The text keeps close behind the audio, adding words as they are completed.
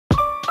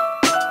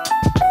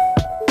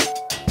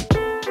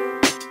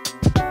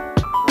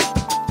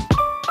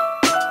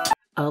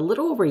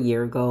little over a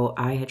year ago,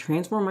 I had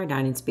transformed my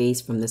dining space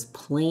from this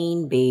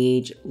plain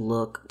beige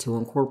look to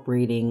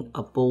incorporating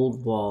a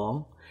bold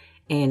wall.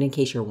 And in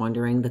case you're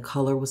wondering, the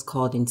color was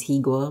called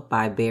Antigua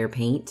by Behr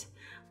Paint,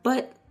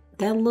 but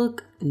that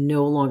look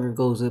no longer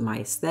goes with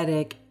my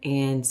aesthetic,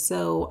 and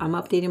so I'm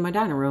updating my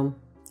dining room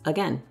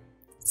again.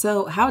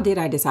 So how did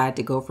I decide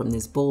to go from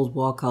this bold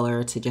wall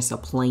color to just a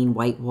plain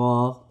white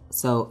wall?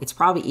 So it's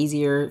probably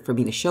easier for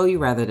me to show you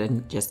rather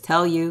than just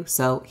tell you,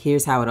 so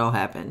here's how it all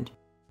happened.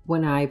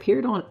 When I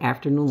appeared on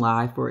Afternoon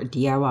Live for a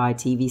DIY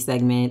TV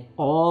segment,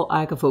 all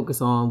I could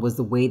focus on was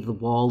the way the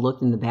wall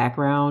looked in the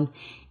background.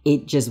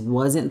 It just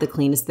wasn't the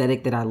clean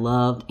aesthetic that I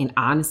loved. And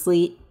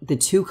honestly, the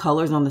two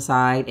colors on the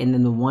side and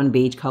then the one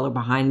beige color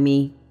behind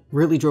me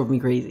really drove me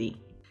crazy.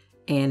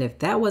 And if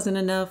that wasn't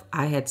enough,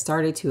 I had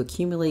started to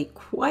accumulate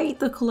quite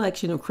the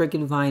collection of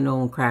Cricut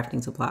vinyl and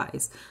crafting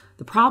supplies.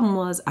 The problem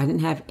was I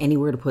didn't have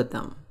anywhere to put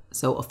them.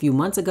 So a few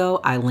months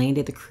ago, I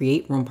landed the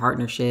Create Room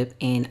partnership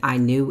and I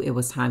knew it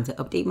was time to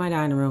update my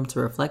dining room to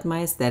reflect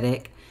my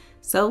aesthetic.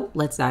 So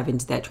let's dive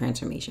into that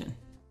transformation.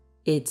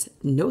 It's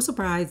no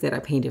surprise that I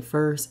painted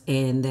first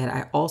and that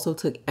I also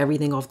took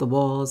everything off the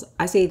walls.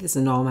 I say this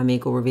in all my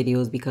makeover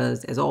videos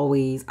because, as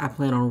always, I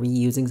plan on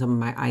reusing some of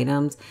my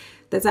items.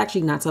 That's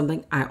actually not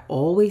something I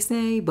always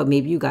say, but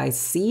maybe you guys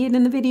see it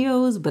in the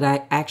videos, but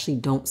I actually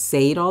don't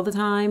say it all the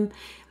time.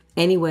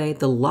 Anyway,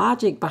 the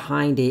logic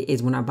behind it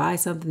is when I buy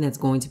something that's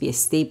going to be a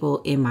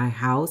staple in my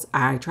house,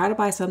 I try to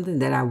buy something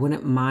that I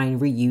wouldn't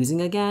mind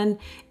reusing again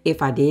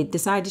if I did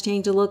decide to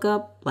change the look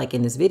up, like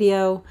in this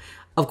video.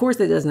 Of course,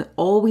 that doesn't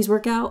always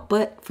work out,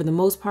 but for the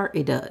most part,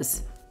 it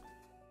does.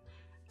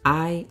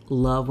 I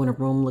love when a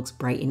room looks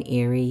bright and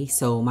airy,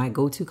 so my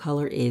go-to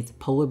color is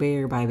Polar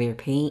Bear by Behr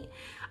Paint.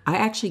 I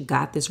actually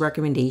got this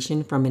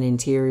recommendation from an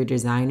interior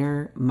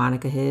designer,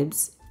 Monica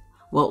Hibbs.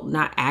 Well,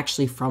 not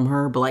actually from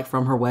her, but like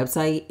from her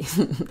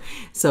website.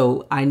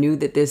 So I knew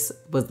that this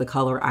was the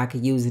color I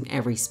could use in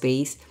every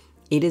space.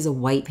 It is a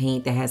white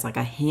paint that has like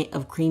a hint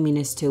of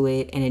creaminess to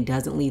it, and it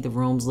doesn't leave the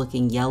rooms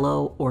looking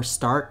yellow or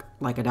stark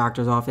like a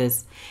doctor's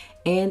office.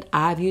 And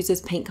I've used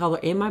this paint color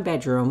in my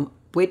bedroom,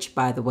 which,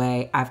 by the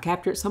way, I've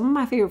captured some of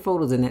my favorite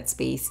photos in that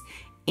space.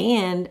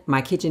 And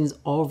my kitchen is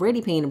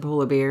already painted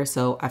Polar Bear,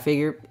 so I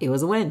figured it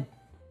was a win.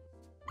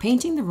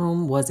 Painting the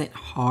room wasn't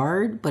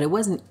hard, but it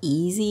wasn't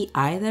easy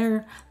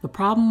either. The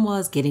problem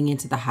was getting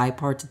into the high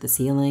parts of the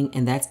ceiling,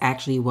 and that's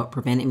actually what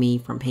prevented me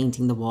from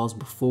painting the walls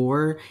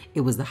before.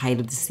 It was the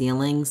height of the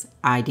ceilings.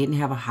 I didn't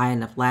have a high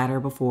enough ladder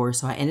before,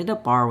 so I ended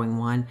up borrowing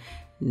one.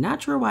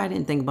 Not sure why I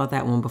didn't think about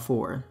that one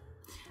before.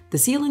 The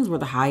ceilings were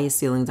the highest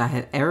ceilings I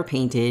had ever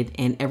painted,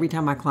 and every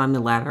time I climbed the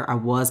ladder, I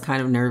was kind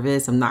of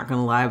nervous. I'm not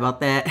gonna lie about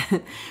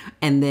that.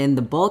 And then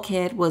the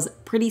bulkhead was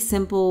pretty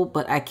simple,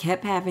 but I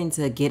kept having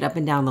to get up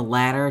and down the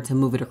ladder to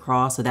move it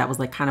across, so that was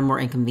like kind of more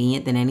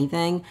inconvenient than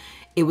anything.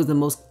 It was the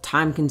most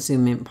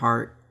time-consuming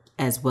part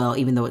as well,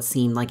 even though it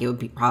seemed like it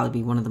would probably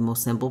be one of the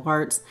most simple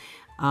parts.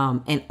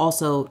 And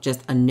also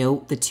just a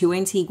note, the two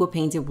Antigua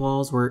painted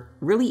walls were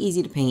really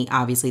easy to paint.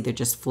 Obviously, they're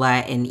just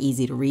flat and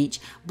easy to reach,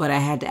 but I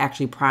had to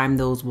actually prime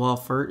those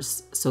walls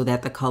first so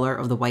that the color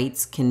of the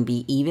whites can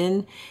be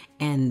even.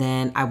 And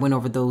then I went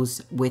over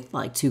those with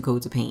like 2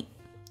 coats of paint.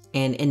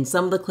 And in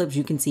some of the clips,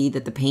 you can see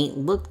that the paint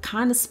looked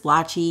kind of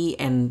splotchy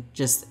and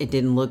just, it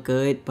didn't look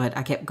good, but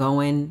I kept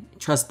going,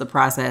 trust the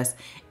process.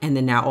 And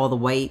then now all the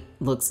white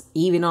looks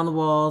even on the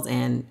walls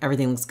and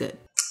everything looks good.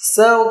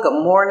 So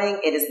good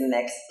morning, it is the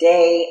next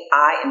day.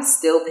 I am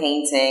still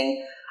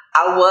painting.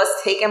 I was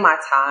taking my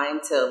time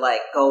to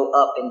like go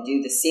up and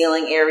do the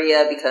ceiling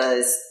area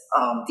because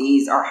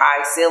these are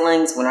high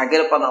ceilings. When I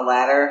get up on the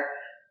ladder,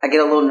 I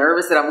get a little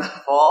nervous that I'm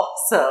gonna fall.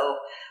 So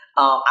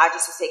I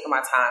just was taking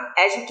my time.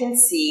 As you can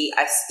see,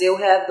 I still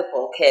have the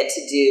bulkhead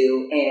to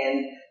do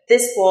and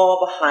this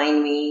wall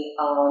behind me.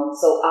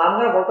 So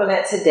I'm gonna work on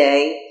that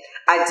today.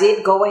 I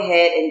did go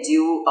ahead and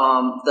do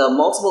the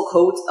multiple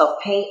coats of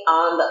paint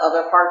on the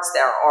other parts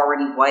that are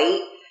already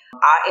white.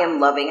 I am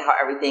loving how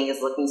everything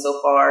is looking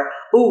so far.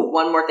 Ooh,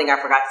 one more thing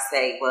I forgot to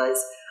say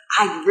was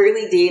I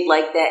really did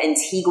like that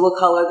Antigua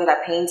color that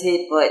I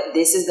painted, but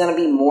this is gonna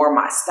be more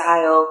my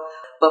style.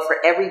 But for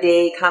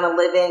everyday kind of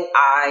living,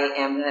 I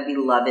am gonna be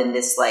loving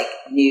this like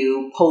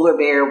new Polar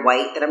Bear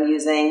white that I'm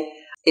using.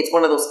 It's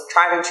one of those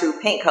tried and true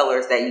paint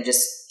colors that you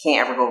just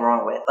can't ever go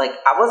wrong with. Like,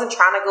 I wasn't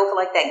trying to go for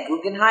like that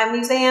Guggenheim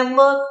Museum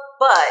look,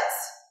 but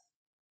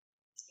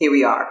here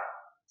we are.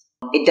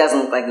 It doesn't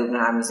look like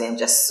Guggenheim Museum,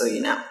 just so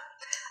you know.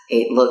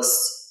 It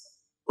looks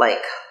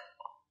like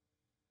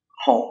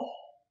home.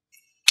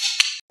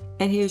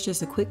 And here's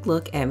just a quick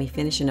look at me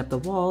finishing up the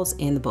walls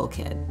and the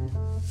bulkhead.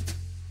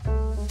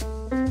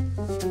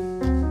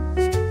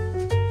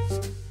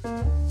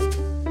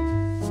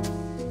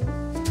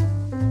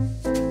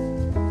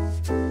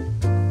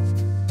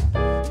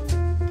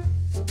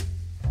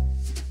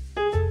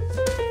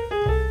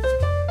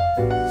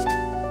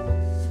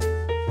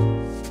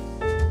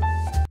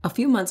 A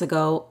few months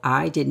ago,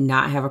 I did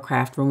not have a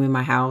craft room in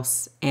my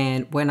house,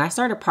 and when I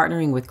started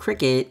partnering with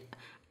Cricut,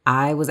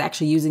 I was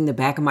actually using the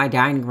back of my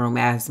dining room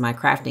as my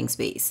crafting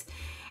space.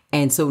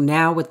 And so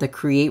now with the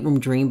Create Room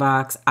Dream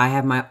Box, I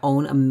have my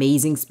own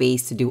amazing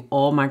space to do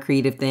all my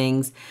creative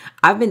things.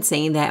 I've been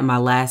saying that in my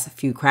last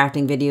few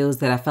crafting videos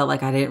that I felt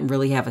like I didn't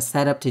really have a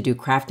setup to do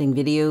crafting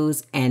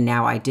videos, and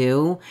now I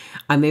do.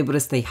 I'm able to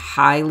stay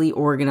highly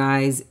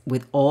organized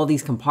with all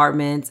these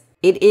compartments.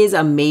 It is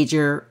a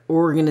major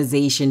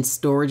organization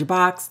storage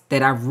box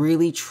that I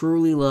really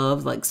truly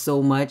love like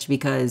so much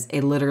because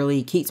it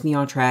literally keeps me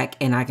on track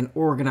and I can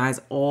organize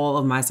all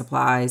of my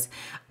supplies.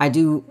 I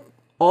do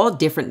all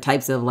different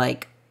types of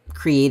like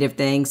creative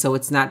things. So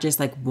it's not just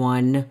like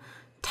one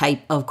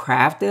type of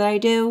craft that I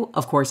do.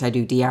 Of course, I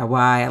do DIY.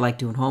 I like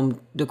doing home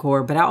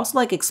decor, but I also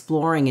like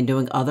exploring and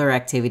doing other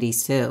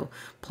activities too.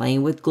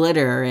 Playing with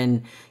glitter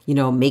and, you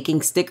know,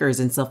 making stickers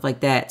and stuff like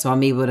that. So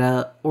I'm able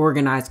to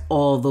organize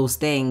all those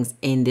things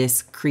in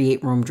this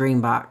Create Room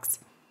Dream Box.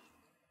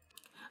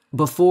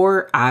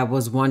 Before, I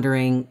was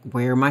wondering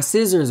where my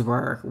scissors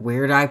were.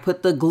 Where did I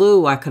put the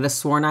glue I could have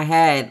sworn I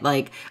had?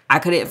 Like, I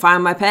couldn't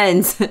find my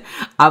pens.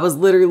 I was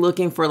literally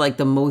looking for like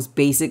the most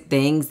basic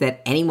things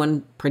that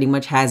anyone pretty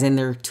much has in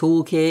their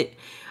toolkit.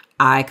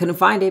 I couldn't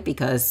find it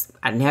because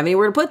I didn't have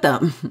anywhere to put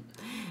them.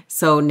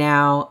 So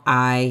now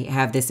I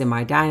have this in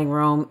my dining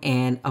room,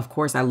 and of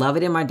course I love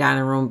it in my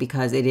dining room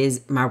because it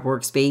is my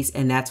workspace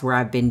and that's where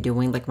I've been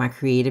doing like my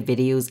creative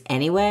videos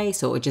anyway,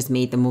 so it just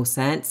made the most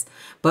sense.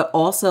 But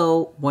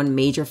also one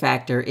major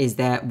factor is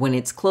that when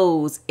it's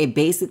closed, it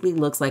basically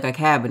looks like a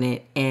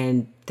cabinet,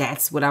 and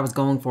that's what I was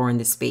going for in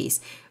this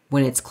space.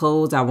 When it's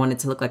closed, I want it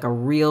to look like a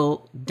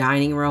real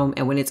dining room,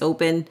 and when it's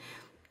open,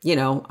 you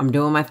know, I'm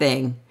doing my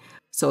thing.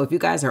 So if you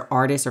guys are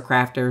artists or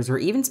crafters or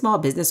even small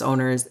business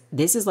owners,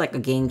 this is like a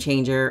game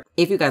changer.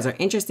 If you guys are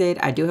interested,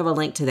 I do have a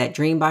link to that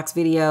Dreambox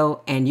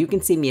video and you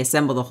can see me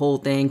assemble the whole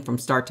thing from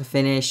start to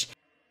finish.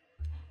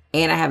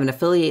 And I have an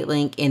affiliate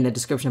link in the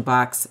description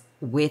box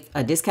with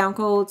a discount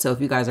code. So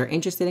if you guys are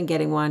interested in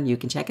getting one, you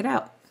can check it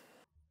out.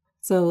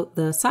 So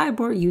the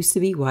sideboard used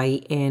to be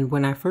white, and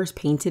when I first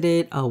painted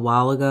it a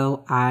while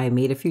ago, I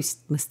made a few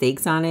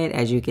mistakes on it.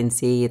 As you can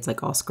see, it's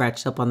like all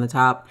scratched up on the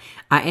top.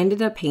 I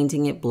ended up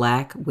painting it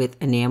black with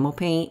enamel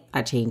paint.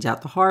 I changed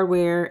out the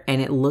hardware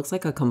and it looks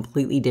like a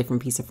completely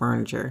different piece of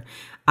furniture.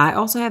 I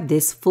also have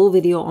this full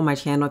video on my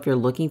channel if you're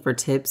looking for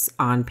tips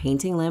on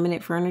painting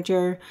laminate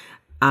furniture.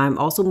 I'm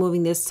also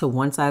moving this to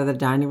one side of the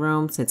dining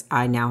room since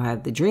I now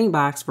have the Dream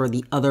Box for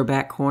the other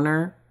back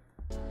corner.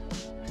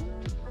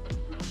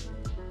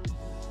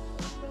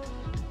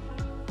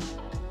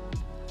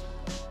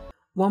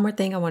 One more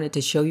thing I wanted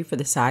to show you for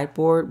the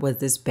sideboard was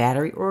this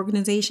battery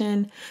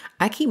organization.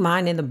 I keep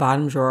mine in the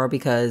bottom drawer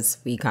because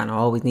we kind of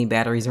always need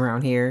batteries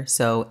around here.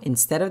 So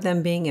instead of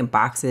them being in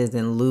boxes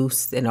and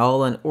loose and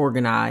all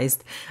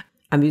unorganized,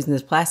 I'm using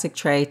this plastic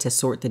tray to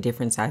sort the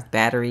different size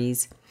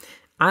batteries.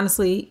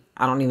 Honestly,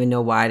 I don't even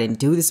know why I didn't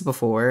do this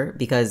before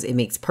because it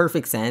makes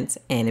perfect sense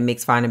and it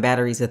makes finding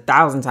batteries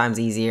 1,000 times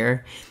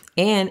easier.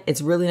 And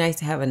it's really nice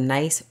to have a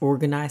nice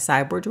organized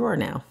sideboard drawer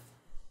now.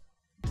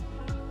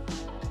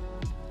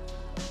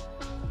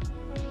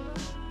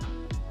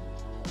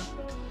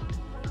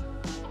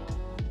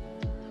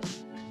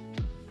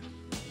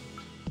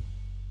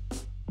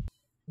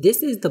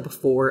 This is the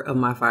before of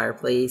my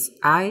fireplace.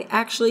 I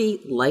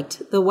actually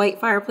liked the white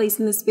fireplace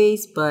in the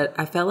space, but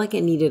I felt like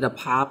it needed a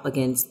pop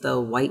against the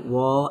white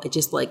wall. It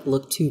just like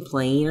looked too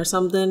plain or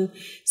something.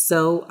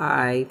 So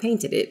I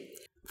painted it.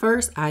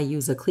 First, I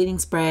use a cleaning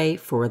spray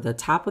for the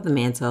top of the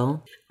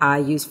mantle. I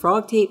use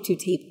frog tape to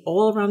tape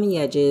all around the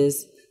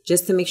edges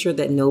just to make sure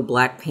that no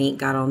black paint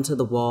got onto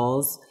the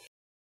walls.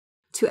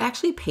 To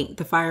actually paint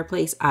the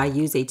fireplace, I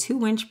use a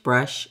 2-inch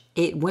brush.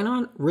 It went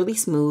on really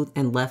smooth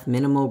and left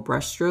minimal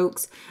brush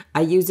strokes. I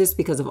use this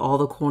because of all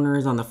the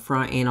corners on the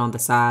front and on the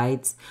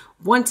sides.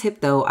 One tip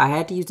though, I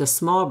had to use a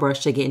small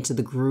brush to get into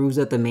the grooves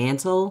of the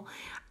mantle.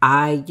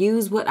 I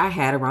used what I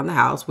had around the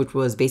house, which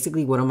was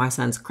basically one of my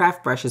son's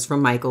craft brushes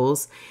from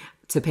Michael's.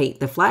 To paint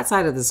the flat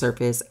side of the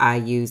surface, I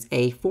used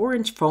a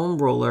 4-inch foam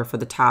roller for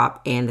the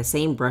top and the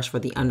same brush for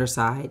the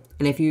underside.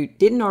 And if you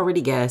didn't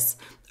already guess,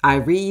 I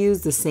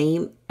reused the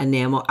same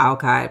enamel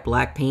alkyd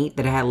black paint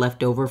that I had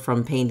left over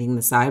from painting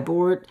the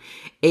sideboard.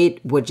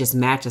 It would just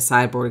match a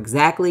sideboard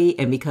exactly,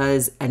 and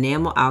because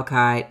enamel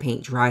alkyd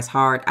paint dries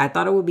hard, I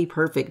thought it would be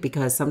perfect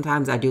because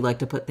sometimes I do like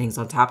to put things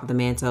on top of the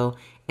mantle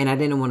and I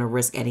didn't want to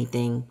risk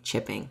anything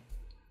chipping.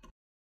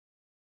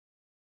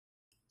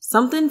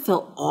 Something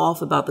felt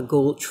off about the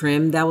gold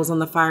trim that was on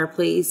the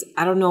fireplace.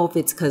 I don't know if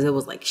it's because it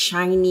was like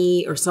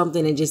shiny or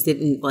something. It just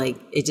didn't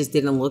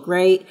look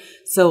right.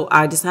 So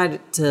I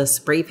decided to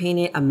spray paint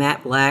it a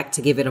matte black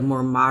to give it a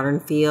more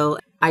modern feel.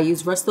 I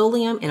used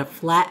Rust-Oleum in a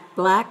flat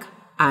black.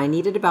 I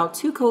needed about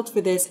 2 coats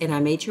for this and I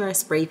made sure I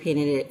spray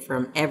painted it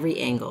from every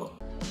angle.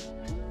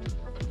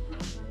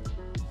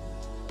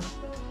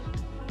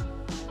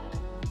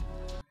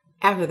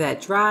 After that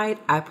dried,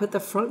 I put the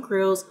front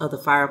grills of the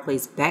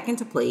fireplace back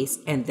into place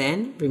and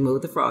then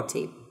removed the frog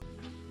tape.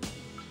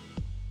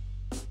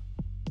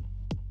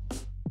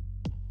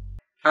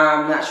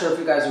 I'm not sure if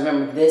you guys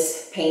remember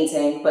this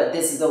painting, but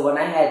this is the one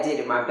I did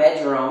in my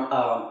bedroom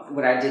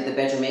when I did the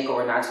bedroom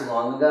makeover not too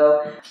long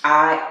ago.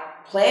 I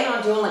plan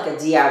on doing like a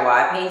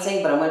DIY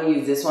painting, but I'm going to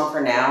use this one for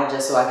now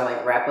just so I can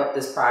like wrap up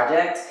this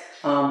project.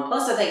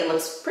 Plus I think it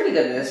looks pretty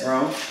good in this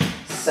room.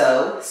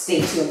 So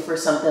stay tuned for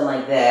something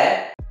like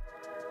that.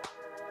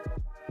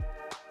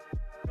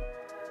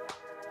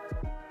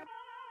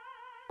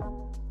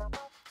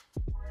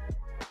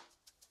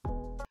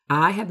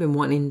 I have been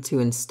wanting to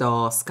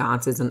install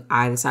sconces on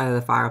either side of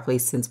the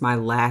fireplace since my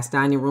last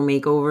dining room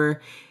makeover.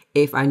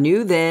 If I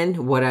knew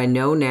then what I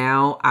know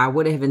now, I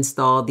would have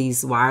installed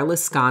these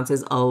wireless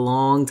sconces a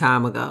long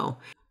time ago.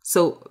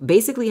 So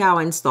basically how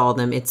I install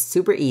them, it's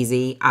super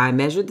easy. I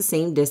measured the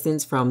same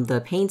distance from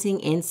the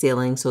painting and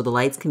ceiling so the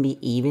lights can be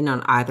even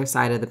on either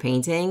side of the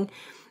painting.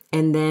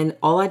 And then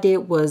all I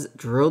did was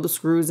drill the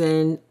screws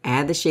in,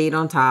 add the shade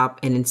on top,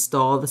 and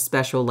install the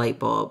special light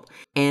bulb.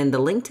 And the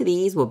link to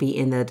these will be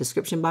in the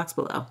description box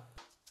below.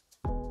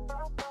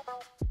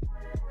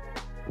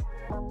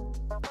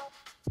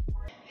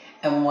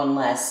 And one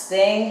last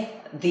thing,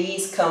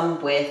 these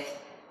come with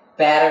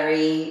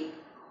battery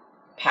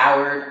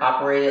powered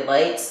operated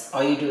lights.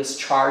 All you do is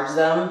charge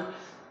them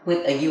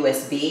with a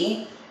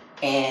USB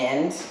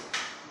and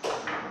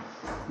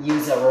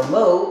use a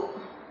remote.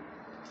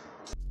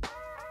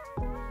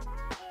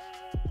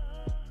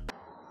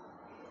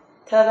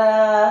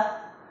 Ta-da!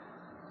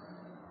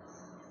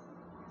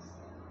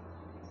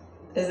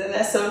 Isn't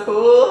that so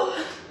cool?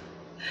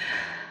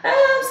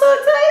 I'm so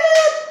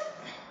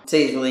excited!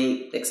 Today's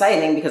really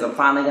exciting because I'm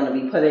finally going to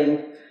be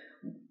putting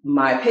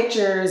my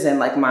pictures and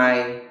like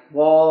my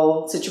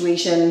wall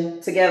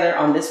situation together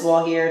on this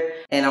wall here.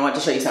 And I want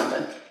to show you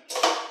something.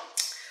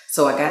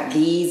 So I got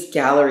these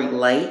gallery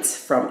lights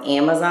from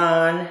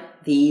Amazon.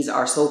 These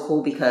are so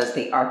cool because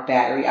they are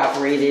battery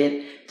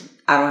operated.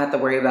 I don't have to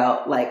worry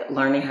about like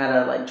learning how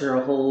to like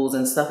drill holes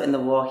and stuff in the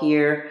wall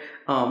here.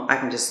 I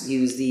can just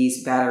use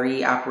these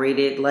battery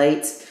operated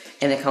lights,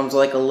 and it comes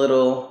with like a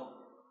little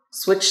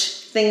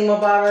switch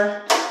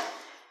thingamabobber.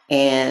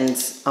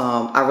 And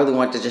I really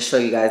want to just show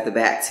you guys the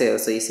back too.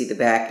 So you see the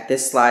back,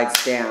 this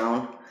slides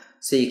down.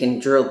 So you can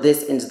drill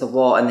this into the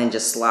wall and then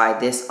just slide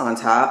this on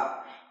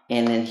top.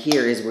 And then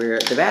here is where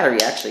the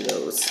battery actually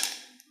goes.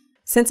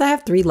 Since I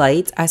have 3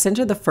 lights, I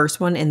centered the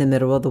first one in the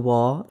middle of the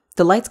wall.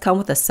 The lights come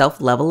with a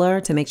self-leveler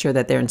to make sure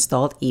that they're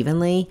installed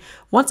evenly.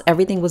 Once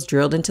everything was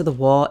drilled into the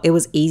wall, it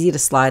was easy to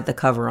slide the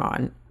cover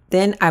on.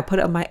 Then I put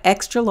up my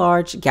extra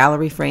large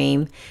gallery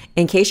frame.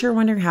 In case you're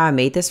wondering how I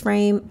made this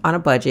frame on a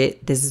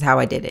budget, this is how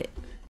I did it.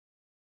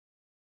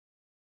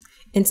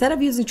 Instead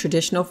of using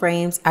traditional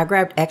frames, I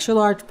grabbed extra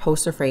large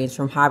poster frames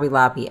from Hobby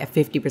Lobby at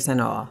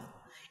 50% off.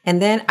 And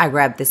then I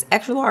grabbed this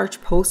extra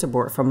large poster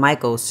board from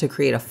Michael's to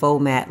create a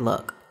faux matte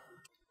look.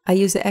 I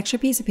used an extra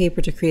piece of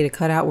paper to create a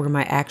cutout where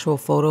my actual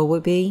photo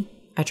would be.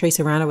 I trace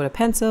around it with a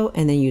pencil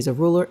and then use a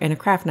ruler and a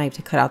craft knife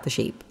to cut out the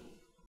shape.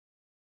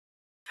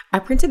 I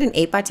printed an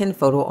 8x10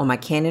 photo on my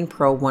Canon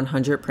Pro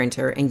 100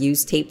 printer and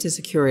used tape to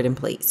secure it in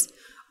place.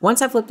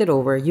 Once I flipped it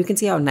over, you can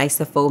see how nice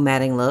the faux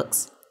matting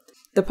looks.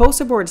 The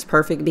poster board is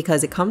perfect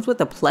because it comes with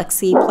a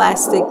plexi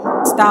plastic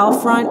style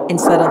front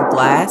instead of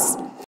glass.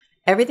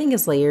 Everything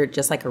is layered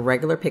just like a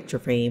regular picture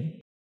frame.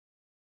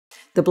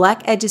 The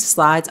black edges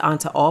slides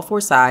onto all 4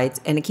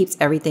 sides and it keeps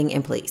everything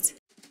in place.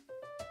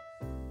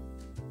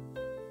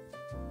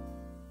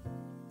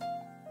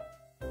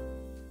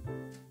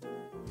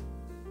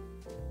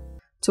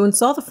 To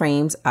install the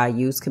frames, I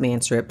used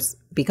command strips.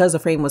 Because the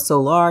frame was so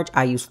large,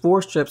 I used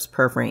 4 strips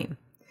per frame.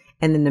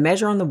 And then to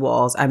measure on the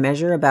walls, I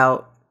measure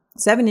about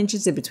 7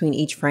 inches in between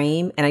each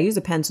frame, and I use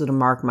a pencil to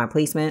mark my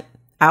placement.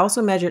 I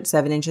also measured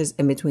 7 inches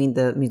in between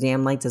the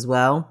museum lights as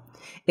well.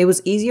 It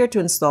was easier to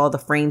install the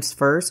frames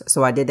first,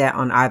 so I did that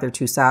on either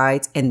 2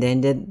 sides and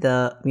then did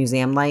the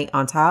museum light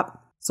on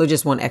top. So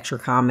just one extra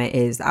comment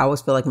is I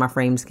always feel like my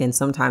frames can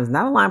sometimes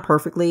not align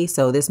perfectly,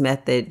 so this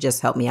method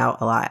just helped me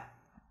out a lot.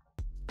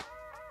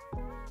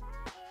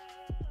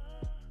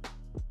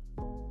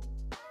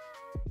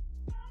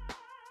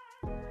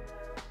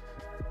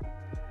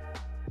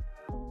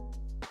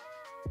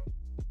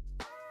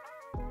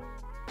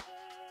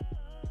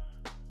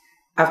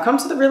 I've come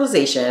to the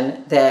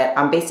realization that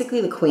I'm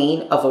basically the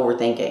queen of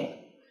overthinking.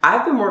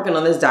 I've been working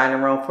on this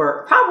dining room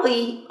for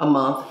probably a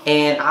month,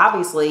 and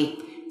obviously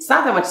it's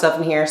not that much stuff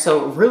in here,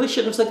 so it really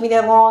shouldn't have took me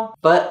that long.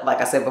 But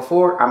like I said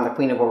before, I'm the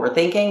queen of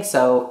overthinking,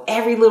 so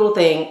every little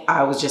thing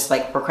I was just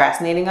like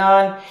procrastinating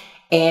on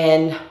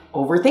and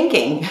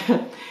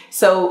overthinking.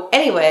 So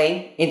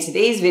anyway, in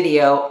today's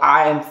video,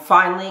 I am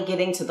finally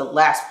getting to the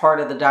last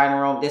part of the dining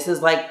room. This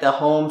is like the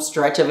home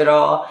stretch of it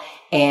all.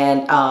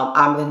 And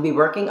I'm going to be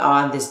working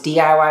on this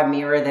DIY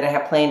mirror that I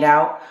have planned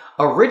out.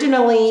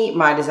 Originally,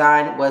 my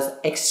design was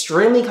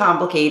extremely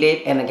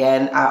complicated. And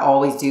again, I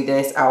always do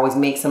this. I always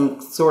make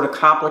some sort of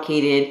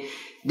complicated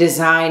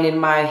design in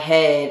my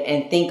head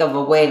and think of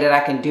a way that I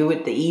can do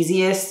it the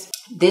easiest.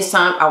 This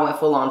time I went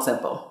full on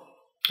simple.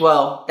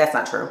 Well, that's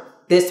not true.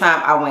 This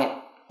time I went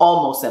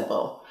almost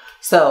simple.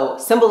 So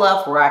simple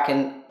enough where I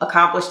can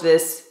accomplish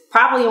this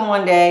probably in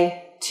one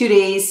day, 2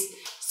 days.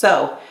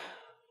 So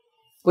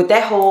with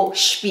that whole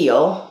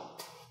spiel,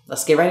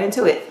 let's get right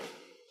into it.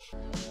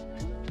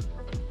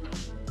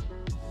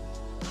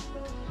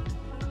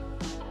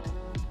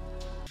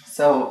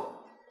 So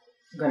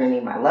I'm gonna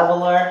need my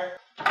leveler,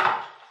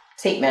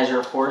 tape measure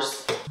of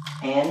course,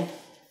 and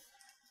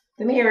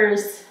the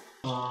mirrors.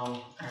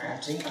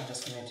 Actually I'm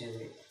just gonna do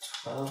it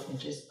 12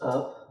 inches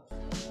up.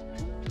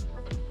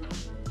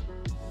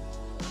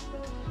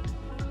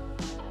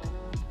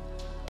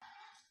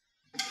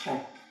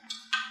 Okay.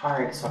 All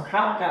right, so I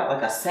kind of got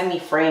like a semi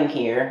frame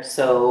here.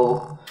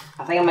 So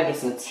I think I'm gonna get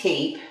some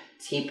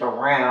tape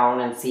around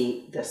and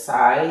see the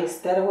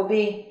size that it will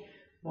be.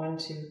 1,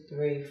 2,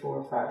 3,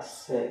 4, 5,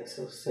 6.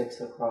 So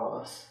 6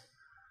 across.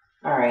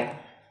 All right.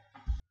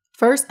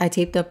 First, I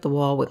taped up the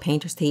wall with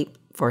painter's tape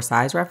for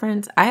size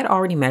reference. I had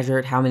already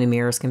measured how many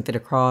mirrors can fit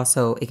across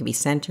so it can be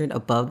centered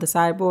above the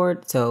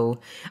sideboard. So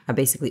I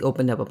basically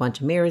opened up a bunch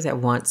of mirrors at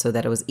once so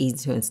that it was easy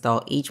to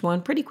install each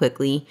one pretty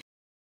quickly.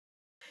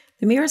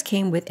 The mirrors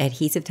came with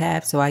adhesive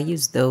tabs, so I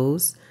used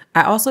those.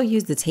 I also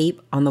used the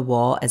tape on the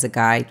wall as a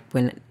guide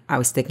when I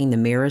was sticking the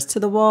mirrors to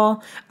the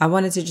wall. I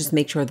wanted to just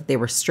make sure that they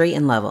were straight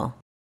and level.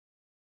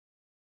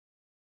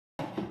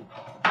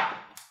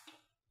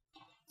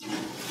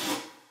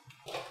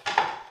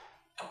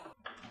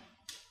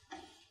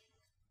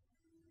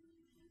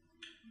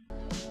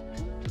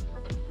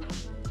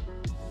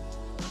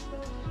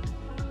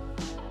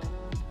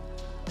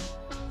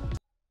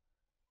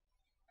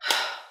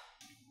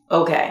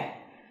 Okay,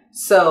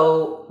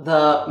 so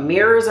the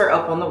mirrors are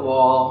up on the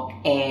wall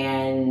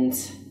and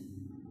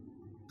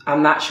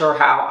I'm not sure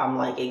how I'm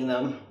liking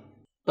them,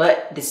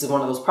 but this is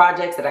one of those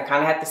projects that I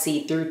kind of have to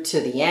see through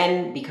to the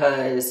end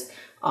because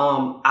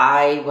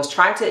I was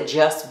trying to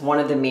adjust one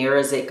of the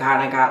mirrors. It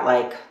kind of got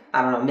like,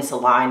 I don't know,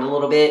 misaligned a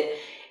little bit,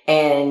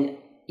 and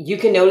you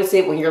can notice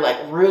it when you're like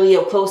really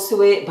up close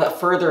to it, but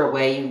further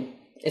away,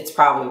 it's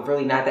probably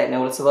really not that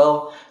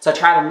noticeable. So I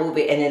tried to move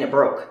it and then it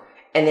broke.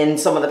 And then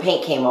some of the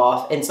paint came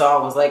off. And so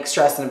I was like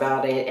stressing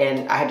about it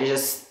and I had to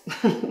just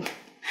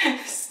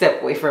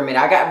step away from it.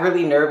 I got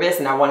really nervous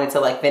and I wanted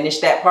to like finish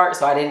that part,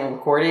 so I didn't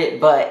record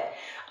it, but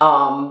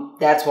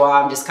that's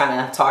why I'm just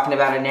kind of talking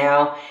about it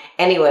now.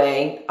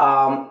 Anyway,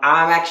 I'm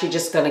actually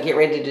just gonna get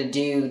ready to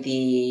do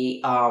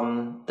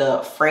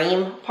the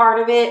frame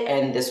part of it,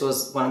 and this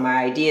was one of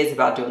my ideas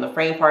about doing the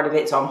frame part of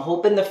it. So I'm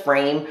hoping the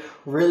frame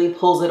really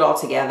pulls it all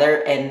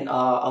together and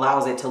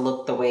allows it to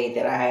look the way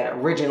that I had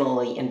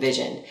originally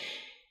envisioned.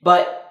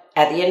 But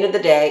at the end of the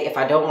day, if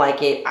I don't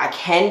like it, I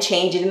can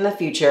change it in the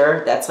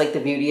future. That's like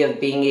the beauty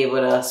of being able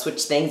to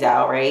switch things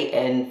out, right?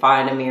 And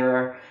find a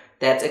mirror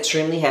that's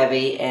extremely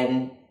heavy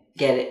and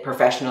get it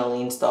professionally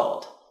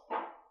installed.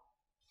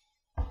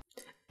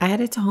 I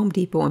headed to Home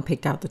Depot and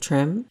picked out the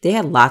trim. They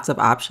had lots of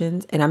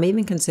options, and I'm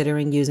even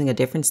considering using a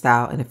different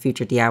style in a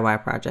future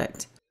DIY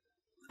project.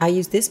 I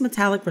used this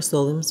metallic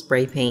Rust-Oleum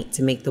spray paint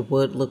to make the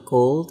wood look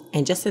gold,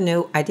 and just a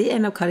note, I did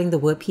end up cutting the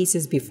wood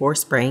pieces before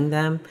spraying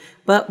them,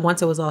 but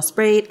once it was all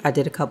sprayed, I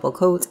did a couple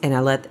coats and I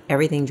let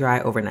everything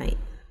dry overnight.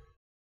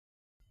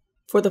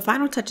 For the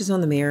final touches on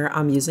the mirror,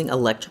 I'm using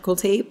electrical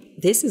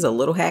tape. This is a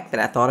little hack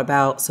that I thought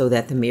about so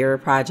that the mirror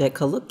project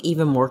could look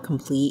even more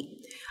complete.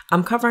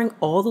 I'm covering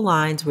all the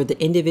lines where the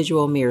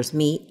individual mirrors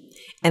meet,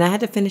 and I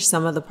had to finish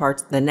some of the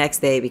parts the next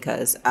day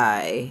because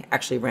I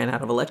actually ran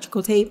out of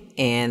electrical tape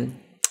and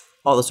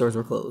all the stores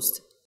were closed.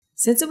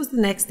 Since it was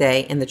the next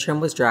day and the trim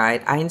was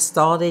dried, I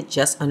installed it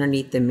just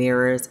underneath the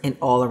mirrors and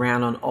all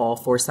around on all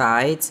 4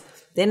 sides.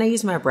 Then I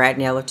used my brad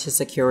nailer to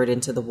secure it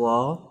into the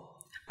wall.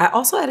 I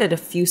also added a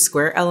few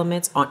square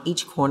elements on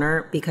each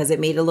corner because it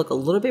made it look a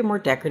little bit more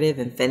decorative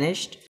and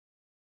finished.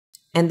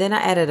 And then I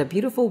added a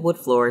beautiful wood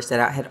floors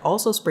that I had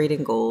also sprayed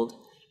in gold,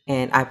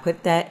 and I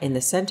put that in the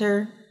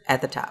center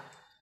at the top.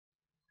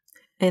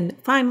 And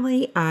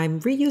finally, I'm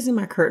reusing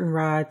my curtain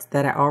rods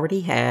that I already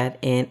had,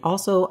 and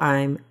also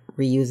I'm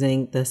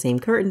reusing the same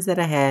curtains that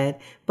I had,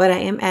 but I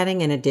am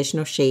adding an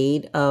additional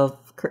shade of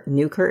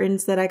new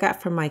curtains that I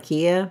got from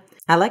IKEA.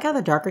 I like how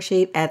the darker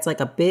shade adds like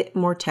a bit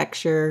more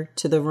texture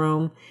to the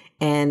room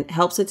and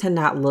helps it to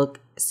not look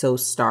so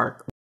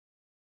stark.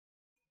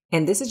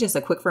 And this is just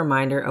a quick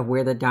reminder of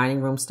where the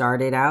dining room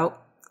started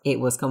out. It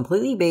was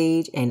completely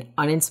beige and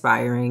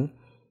uninspiring.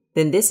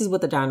 Then this is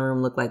what the dining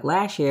room looked like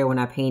last year when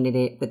I painted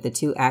it with the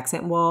 2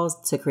 accent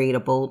walls to create a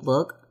bold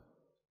look.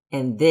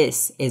 And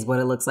this is what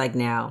it looks like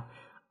now.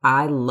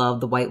 I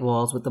love the white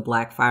walls with the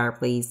black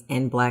fireplace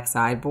and black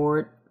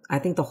sideboard. I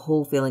think the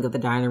whole feeling of the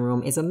dining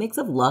room is a mix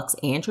of luxe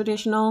and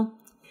traditional.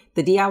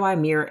 The DIY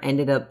mirror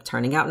ended up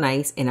turning out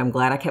nice, and I'm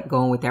glad I kept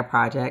going with that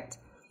project.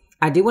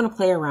 I do want to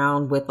play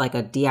around with like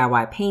a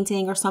DIY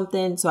painting or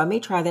something, so I may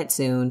try that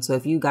soon. So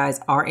if you guys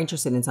are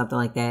interested in something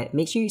like that,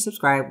 make sure you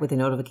subscribe with the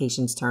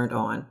notifications turned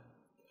on.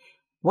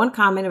 One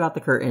comment about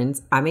the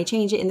curtains, I may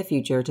change it in the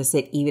future to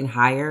sit even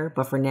higher,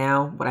 but for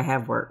now, what I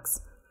have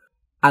works.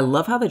 I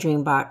love how the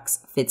dream box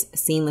fits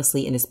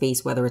seamlessly in a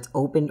space, whether it's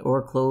opened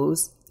or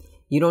closed.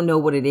 You don't know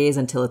what it is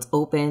until it's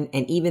open,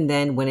 and even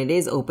then, when it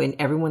is open,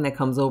 everyone that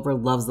comes over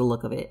loves the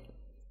look of it.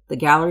 The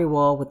gallery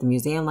wall with the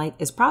museum light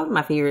is probably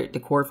my favorite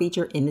decor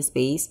feature in the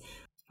space.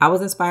 I was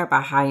inspired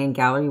by high-end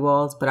gallery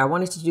walls, but I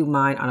wanted to do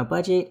mine on a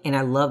budget, and I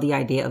love the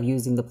idea of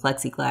using the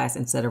plexiglass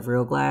instead of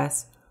real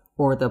glass,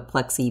 or the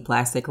plexi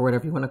plastic, or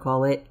whatever you want to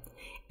call it.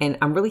 And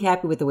I'm really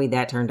happy with the way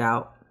that turned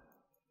out.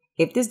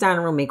 If this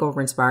dining room makeover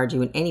inspired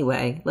you in any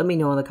way, let me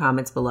know in the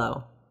comments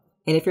below.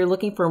 And if you're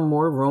looking for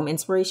more room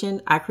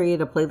inspiration, I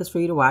created a playlist for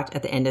you to watch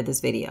at the end of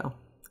this video.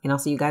 And I'll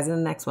see you guys in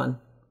the next one.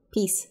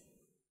 Peace.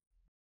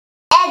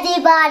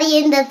 Everybody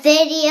in the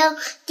video,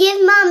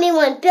 give mommy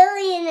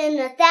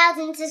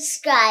 1,000,000,000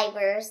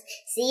 subscribers.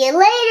 See you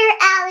later,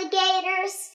 alligators.